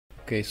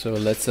Okay, so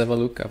let's have a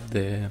look at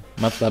the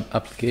MATLAB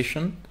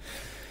application.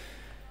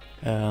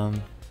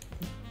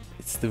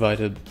 It's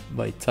divided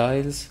by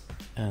tiles,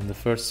 and the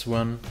first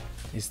one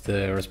is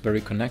the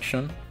Raspberry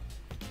connection.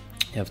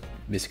 You have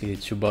basically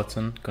two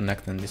buttons,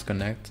 connect and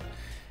disconnect,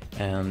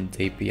 and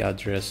the IP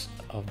address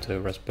of the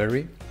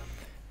Raspberry,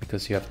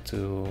 because you have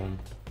to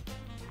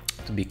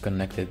be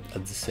connected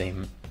at the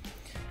same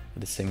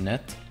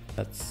net.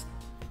 Let's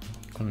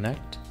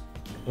connect.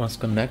 Once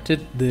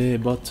connected, the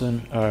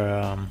buttons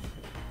are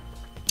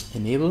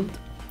enabled,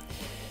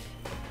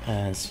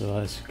 and so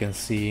as you can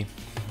see,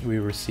 we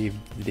received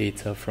the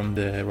data from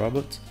the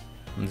robot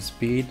on the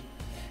speed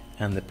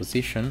and the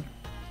position.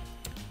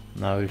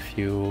 Now if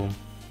we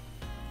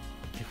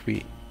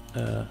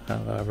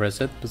have a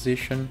reset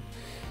position,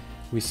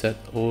 we set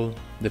all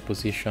the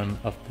position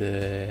of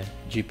the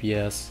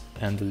GPS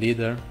and the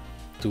leader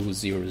to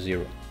 0,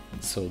 0,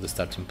 so the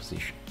starting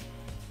position.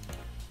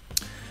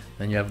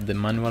 Then you have the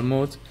manual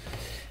mode,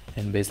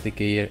 and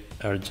basically here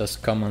are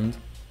just commands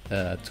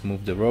to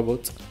move the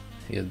robot.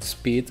 Here's the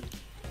speed,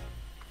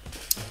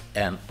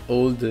 and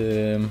all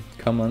the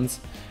commands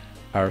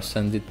are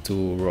sent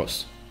to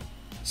ROS.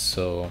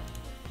 So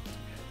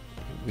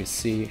we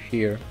see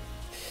here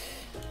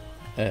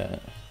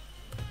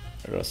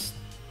ROS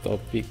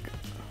topic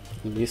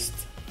list.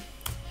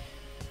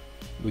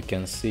 We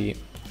can see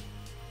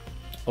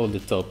all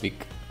the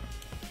topic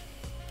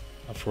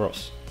of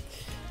ROS.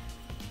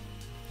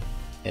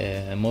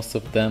 Most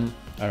of them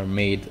are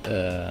made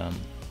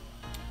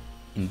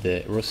in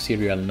the ROS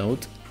serial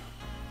node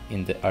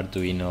in the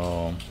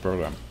Arduino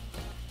program.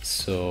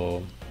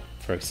 So,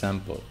 for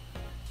example,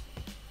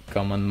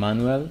 command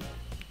manual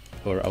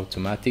or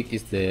automatic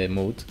is the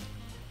mode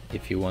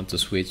if you want to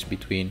switch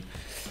between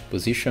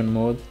position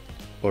mode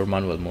or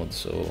manual mode.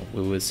 So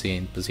we will see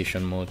in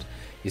position mode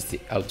is the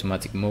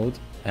automatic mode,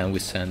 and we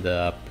send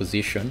a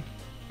position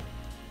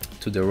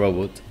to the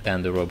robot,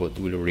 and the robot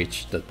will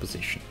reach that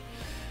position.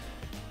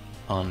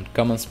 On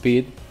command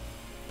speed,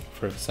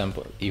 for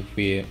example, if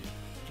we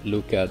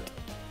look at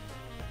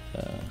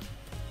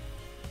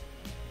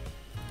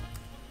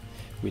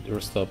with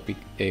ROS topic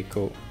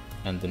echo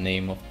and the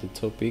name of the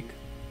topic,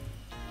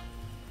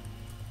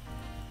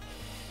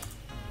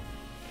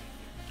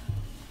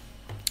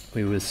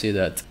 we will see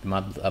that the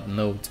MATLAB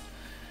node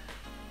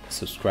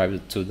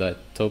subscribed to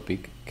that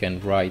topic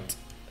can write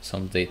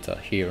some data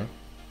here.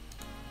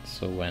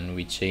 So when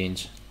we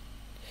change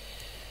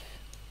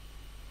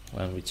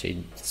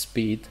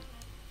speed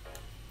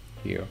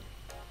here,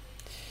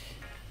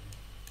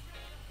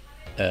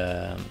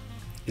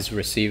 is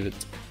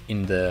received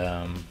in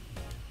the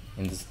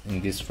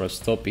in this ROS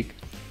topic,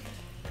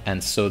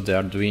 and so the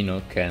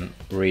Arduino can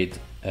read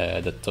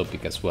that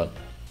topic as well.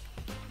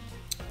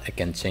 I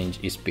can change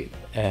its speed,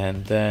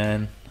 and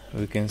then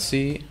we can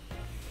see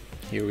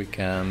here we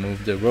can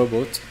move the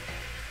robot,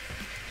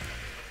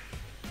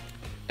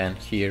 and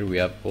here we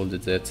have all the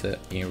data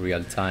in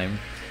real time,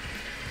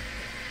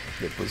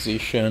 the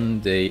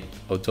position, the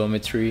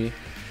odometry,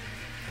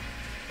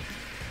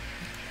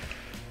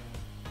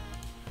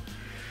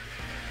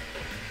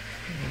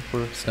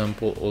 for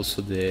example,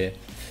 also the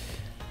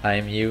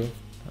IMU.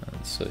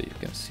 And so you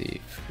can see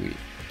if we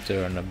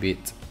turn a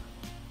bit,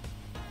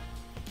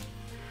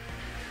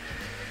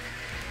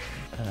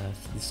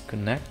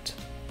 disconnect,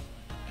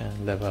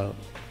 and have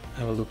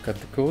a look at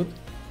the code.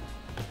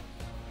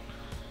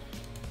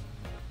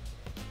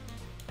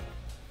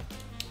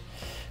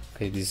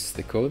 Okay, this is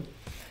the code.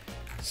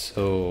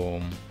 So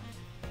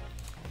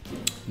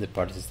the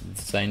part is the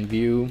design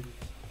view,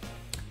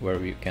 where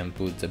you can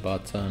put the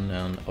button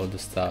and all the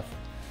stuff,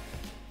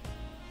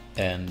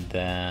 and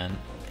then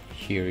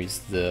here is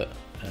the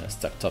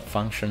startup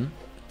function.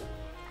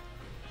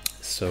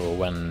 So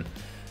when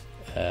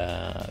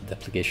the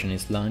application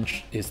is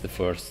launched, is the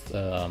first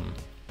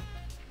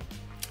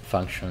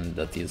function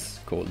that is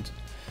called.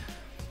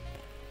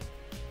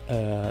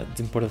 The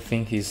important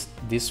thing is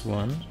this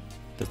one,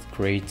 that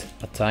create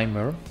a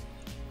timer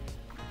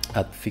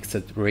at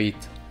fixed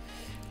rate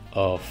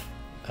of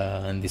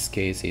in this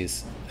case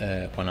is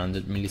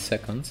 100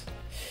 milliseconds.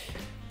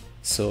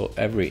 So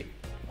every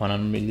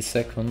 100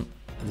 milliseconds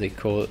they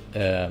call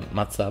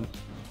MATLAB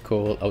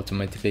call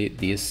automatically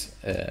this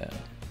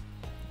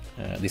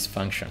this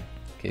function.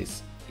 Okay,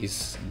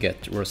 is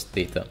get ROS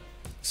data.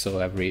 So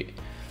every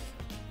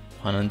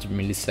 100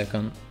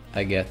 milliseconds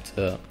I get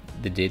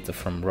the data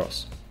from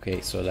ROS.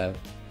 Okay, so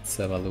let's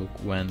have a look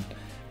when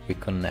we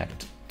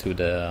connect to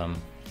the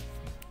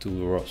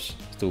ROS,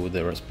 to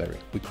the Raspberry.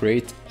 We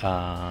create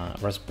a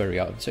Raspberry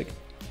object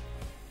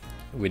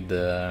with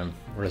the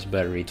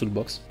Raspberry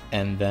toolbox,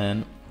 and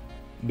then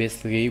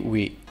basically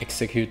we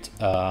execute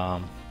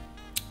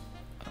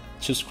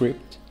two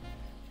scripts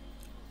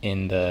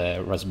in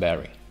the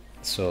Raspberry.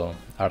 So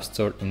our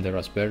store in the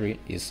Raspberry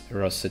is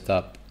ROS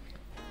setup.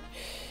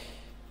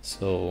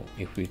 So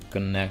if we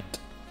connect,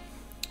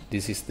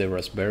 this is the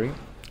Raspberry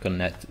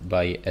connected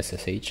by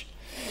SSH,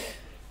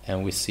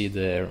 and we see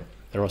the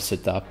ROS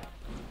setup.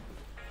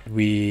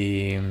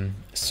 We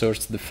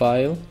search the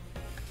file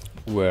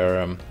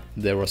where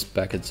the ROS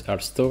packets are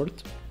stored,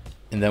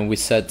 and then we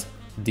set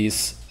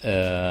this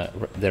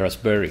the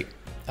Raspberry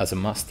as a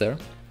master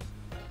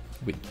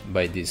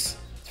by these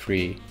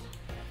three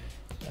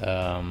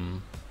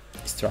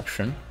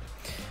instruction,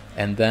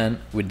 and then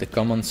with the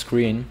command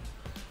screen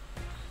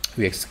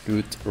we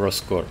execute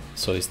ROS core,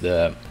 so it's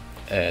the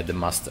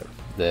master,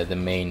 the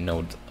main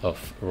node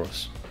of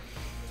ROS.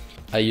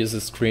 I use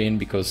the screen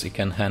because it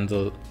can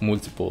handle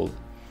multiple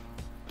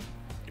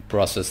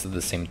processes at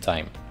the same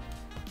time.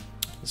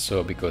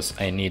 So because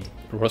I need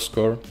ROS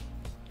core,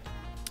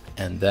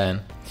 and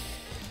then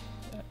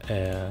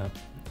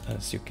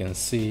as you can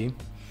see,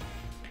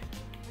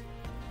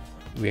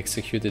 we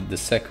executed the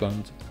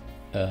second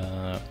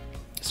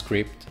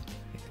script,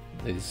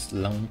 this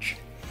launch,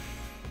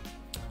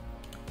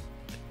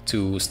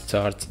 to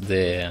start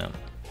the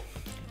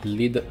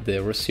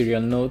ROS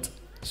serial node,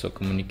 so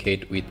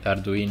communicate with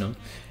Arduino,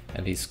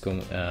 and is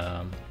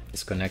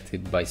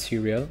connected by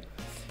serial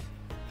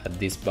at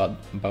this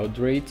baud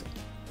rate,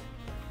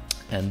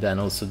 and then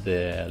also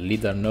the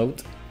leader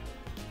node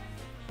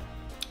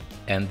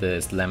and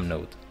the slam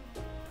node.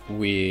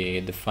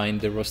 We define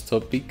the ROS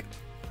topic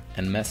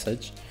and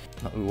message.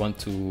 Now we want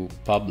to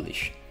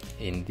publish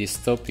in this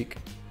topic,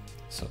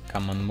 so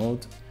command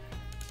mode,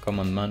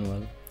 command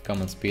manual,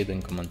 command speed,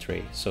 and command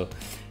tray. So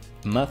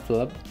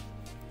Matlab,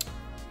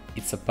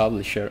 it's a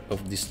publisher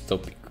of this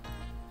topic.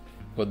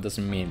 What does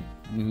it mean?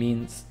 It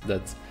means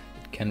that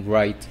it can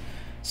write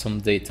some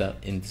data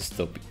in this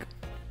topic.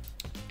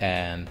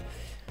 And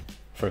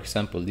for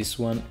example, this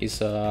one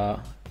is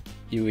a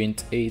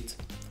uint8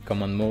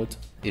 command mode.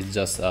 It's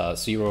just a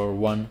 0 or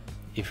 1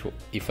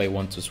 if I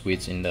want to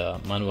switch in the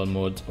manual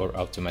mode or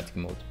automatic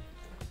mode.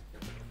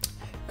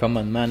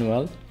 Command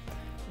manual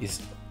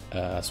is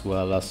as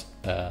well as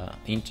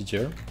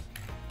integer,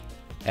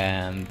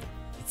 and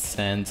it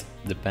sends,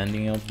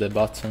 depending on the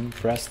button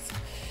pressed,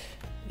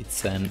 it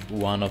sends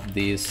one of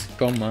these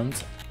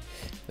commands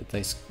that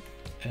is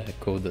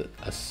coded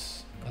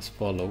as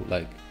follow,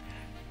 like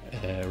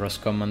ROS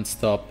command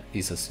stop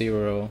is a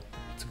 0,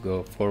 to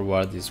go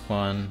forward is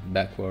 1,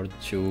 backward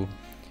 2,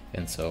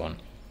 and so on.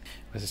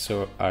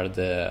 So are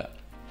the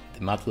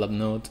Matlab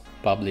node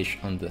published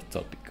on the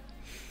topic.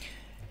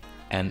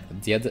 And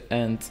at the other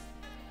end,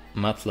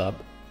 Matlab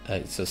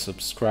is a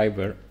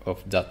subscriber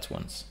of that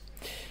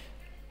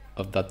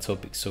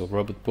topic. So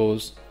robot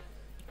pose,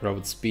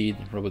 robot speed,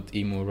 robot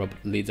emu,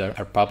 robot leader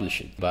are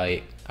published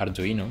by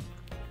Arduino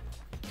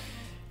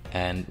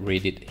and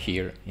read it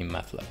here in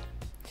Matlab.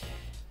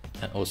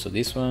 And also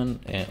this one,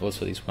 and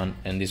also this one,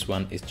 and this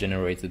one is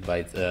generated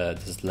by the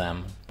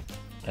slam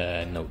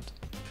node.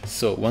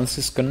 So once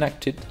it's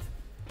connected,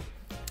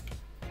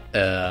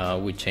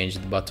 we change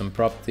the button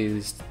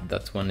properties.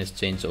 That one is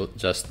changed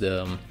just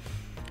the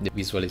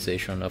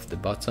visualization of the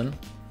button,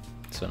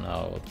 so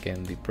now it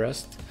can be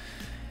pressed.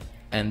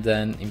 And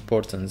then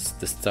importance,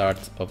 the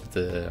start of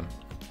the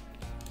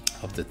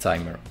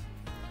timer.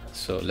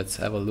 So let's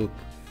have a look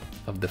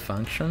of the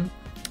function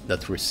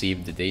that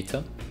received the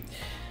data.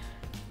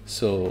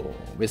 So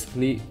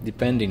basically,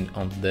 depending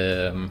on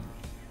the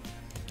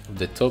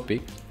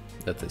topic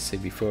that I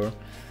said before,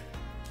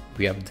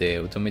 we have the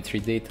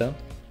odometry data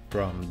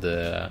from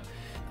the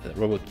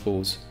robot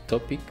pose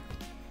topic,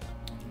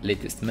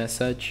 latest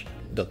message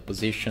dot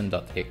position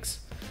dot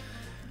x,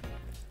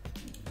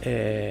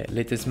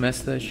 latest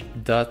message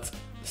dot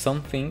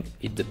something.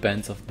 It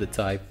depends of the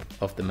type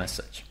of the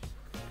message.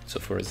 So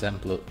for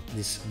example,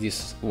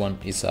 this one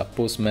is a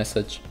post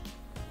message,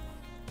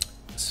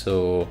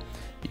 so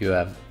you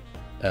have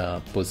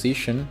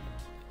position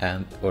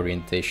and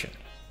orientation.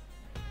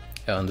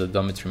 On the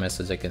odometry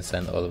message I can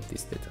send all of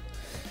this data.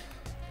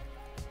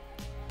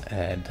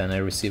 And then I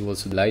receive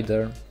also the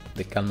LiDAR,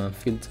 the Kalman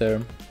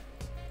filter,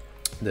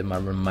 the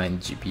Marble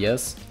Mind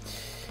GPS,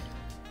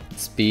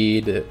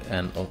 speed,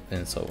 and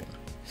so on.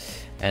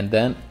 And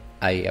then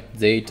I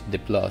update the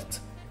plot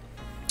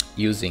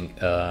using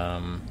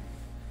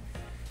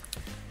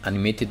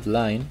animated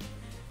line,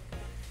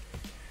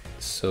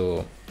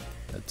 so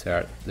that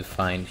are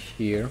defined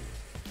here.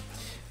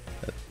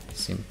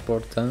 That's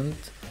important.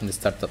 In the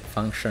startup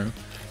function,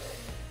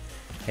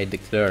 I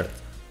declare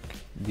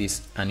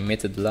this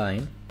animated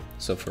line.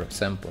 So for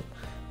example,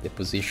 the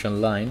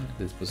position line,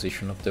 the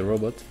position of the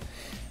robot,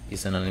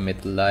 is an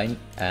animated line,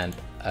 and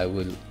I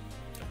will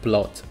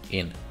plot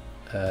in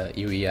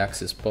UI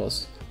axis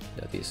pos,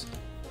 that is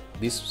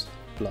this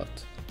plot,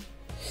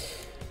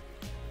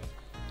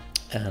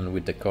 and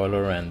with the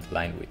color and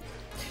line width.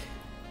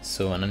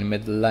 So an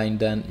animated line,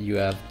 then you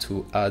have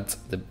to add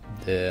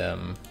the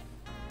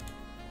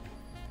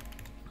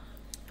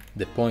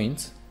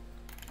point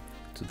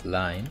to the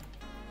line,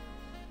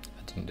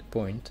 adding the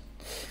point,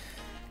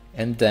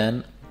 and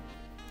then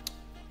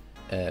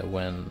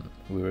when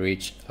we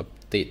reach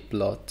update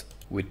plot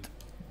with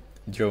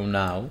draw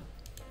now,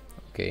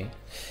 okay,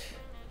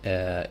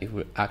 it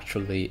will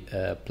actually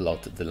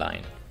plot the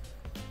line.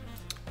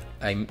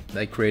 I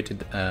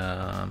created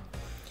a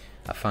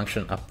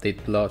function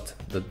update plot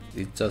that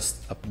it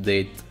just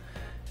update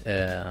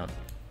at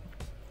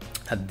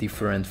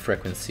different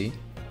frequency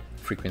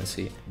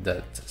frequency,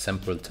 that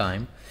sample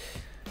time,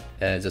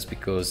 just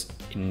because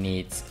it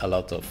needs a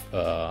lot of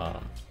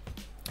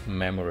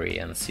memory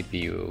and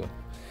CPU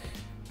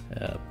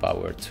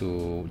power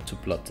to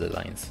plot the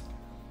lines.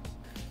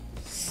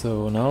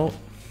 So now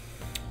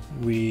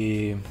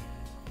we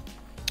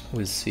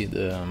will see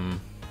the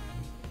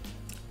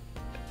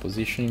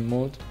positioning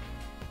mode.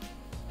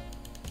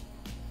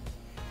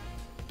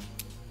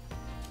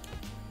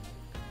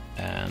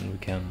 And we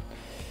can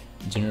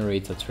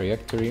generate a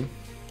trajectory.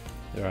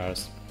 There are,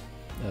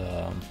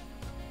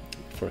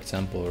 for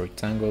example, a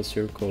rectangle,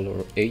 circle,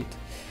 or 8.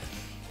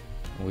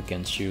 We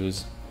can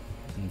choose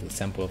the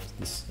sample of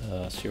this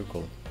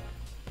circle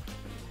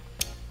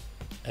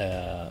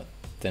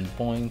 10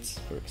 points,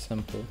 for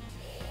example.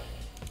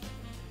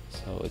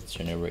 So it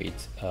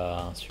generates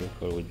a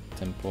circle with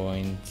 10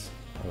 points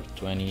or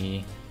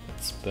 20.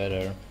 It's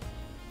better,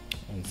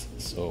 and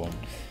so on.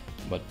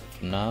 But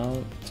for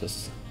now,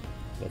 just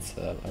let's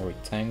have a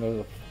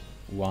rectangle of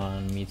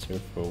 1 meter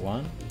for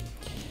 1.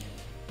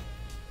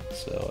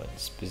 So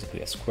it's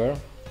basically a square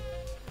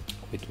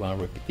with 1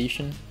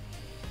 repetition.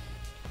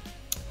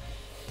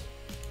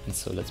 And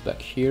so let's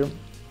back here.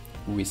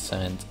 We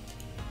send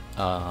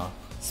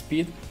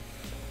speed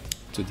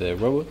to the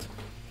robot,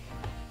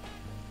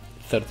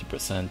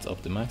 30%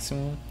 of the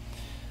maximum.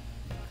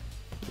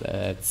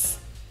 Let's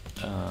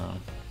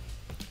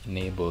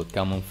enable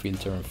common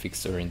filter and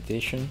fixed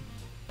orientation.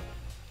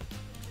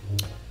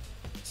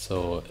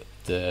 So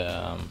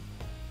the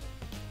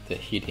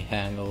heating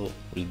angle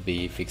will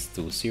be fixed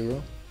to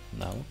 0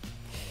 now,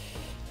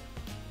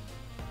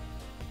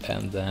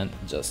 and then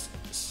just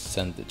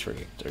send the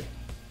trajectory.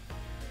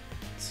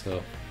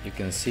 So you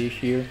can see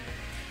here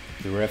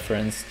the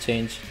reference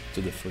change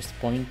to the first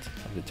point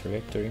of the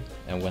trajectory,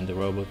 and when the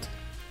robot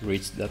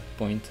reaches that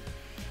point,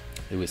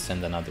 it will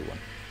send another one.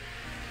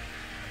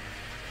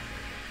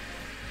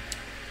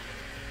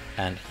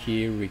 And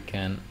here we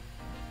can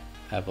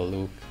have a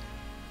look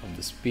on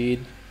the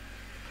speed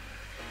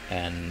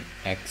and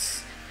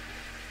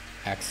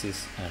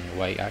x-axis and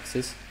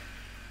y-axis,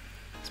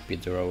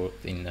 speed the robot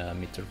in a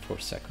meter per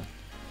second.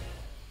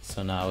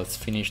 So now let's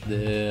finish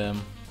the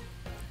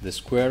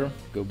square,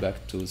 go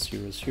back to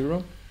 0,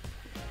 0.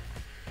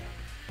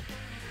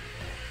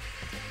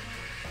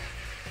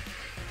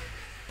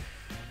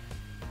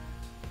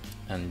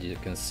 And you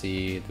can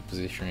see the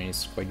positioning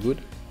is quite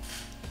good.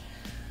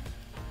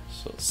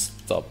 So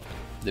stop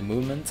the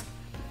movement.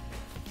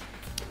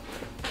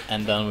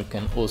 And then we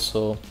can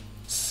also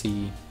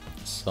see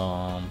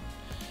some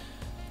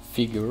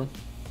figure,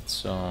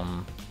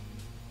 some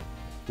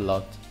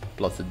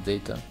plotted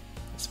data.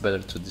 It's better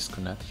to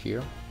disconnect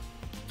here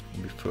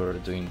before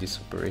doing this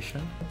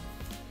operation.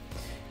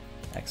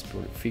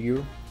 Export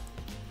figure.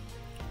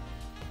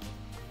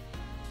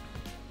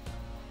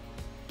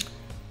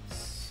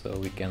 So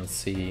we can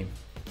see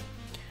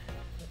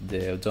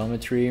the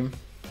odometry,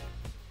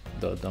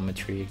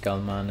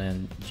 Kalman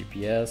and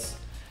GPS,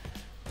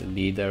 the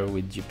leader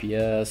with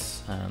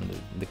GPS, and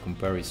the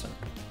comparison.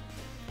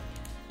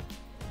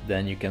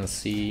 Then you can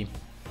see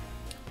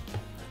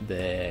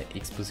the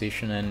X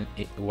position and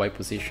Y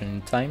position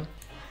in time.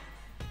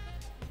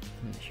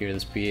 And here the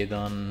speed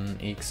on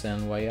X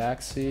and Y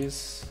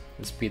axis,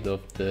 the speed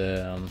of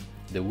the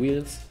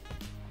wheels.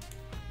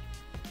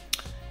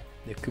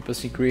 The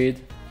occupancy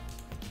grid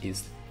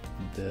is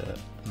the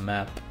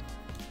map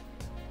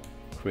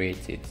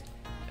created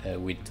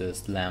with the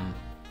SLAM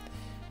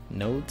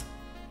node,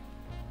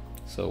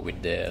 so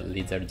with the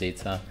leader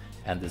data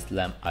and the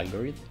SLAM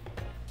algorithm.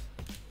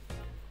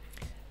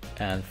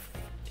 And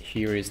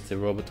here is the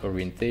robot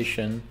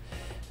orientation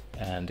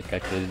and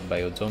calculated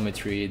by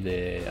odometry,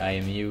 the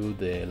IMU,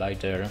 the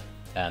lidar,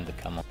 and the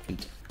common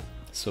filter.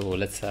 So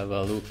let's have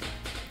a look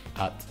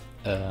at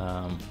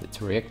the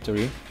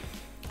trajectory,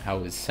 how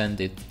we send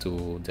it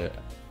to the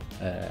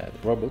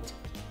robot.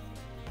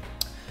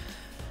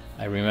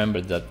 I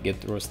remember that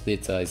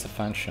getROSData is a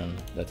function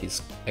that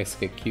is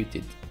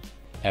executed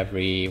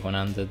every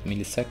 100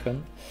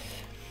 milliseconds,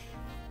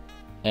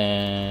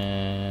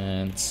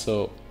 and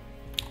so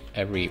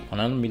every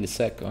 100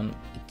 milliseconds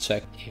it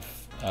checks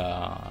if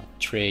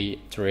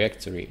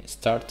trajectory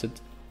started.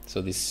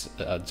 So this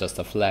is just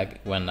a flag.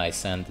 When I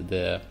send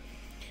the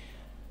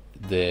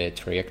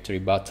trajectory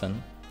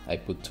button, I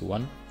put to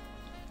 1.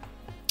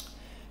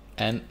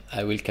 And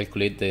I will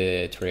calculate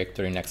the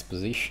trajectory in X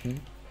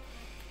position.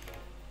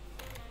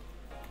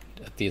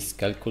 That is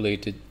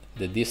calculated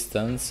the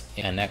distance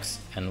in X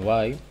and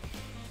Y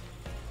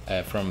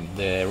from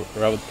the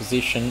robot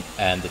position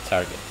and the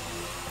target.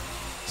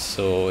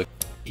 So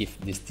if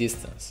this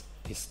distance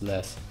is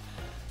less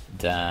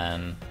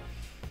than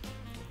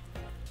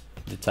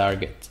the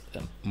target,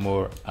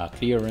 more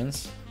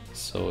clearance,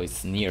 so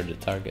it's near the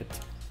target,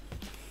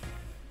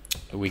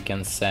 we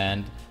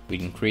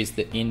increase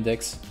the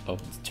index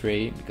of the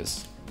tray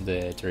because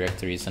the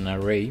trajectory is an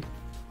array,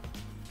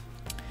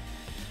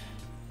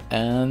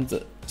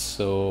 and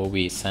so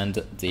we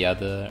send the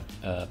other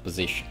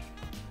position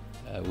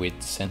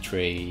with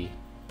century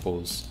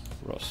pulse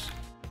ROS.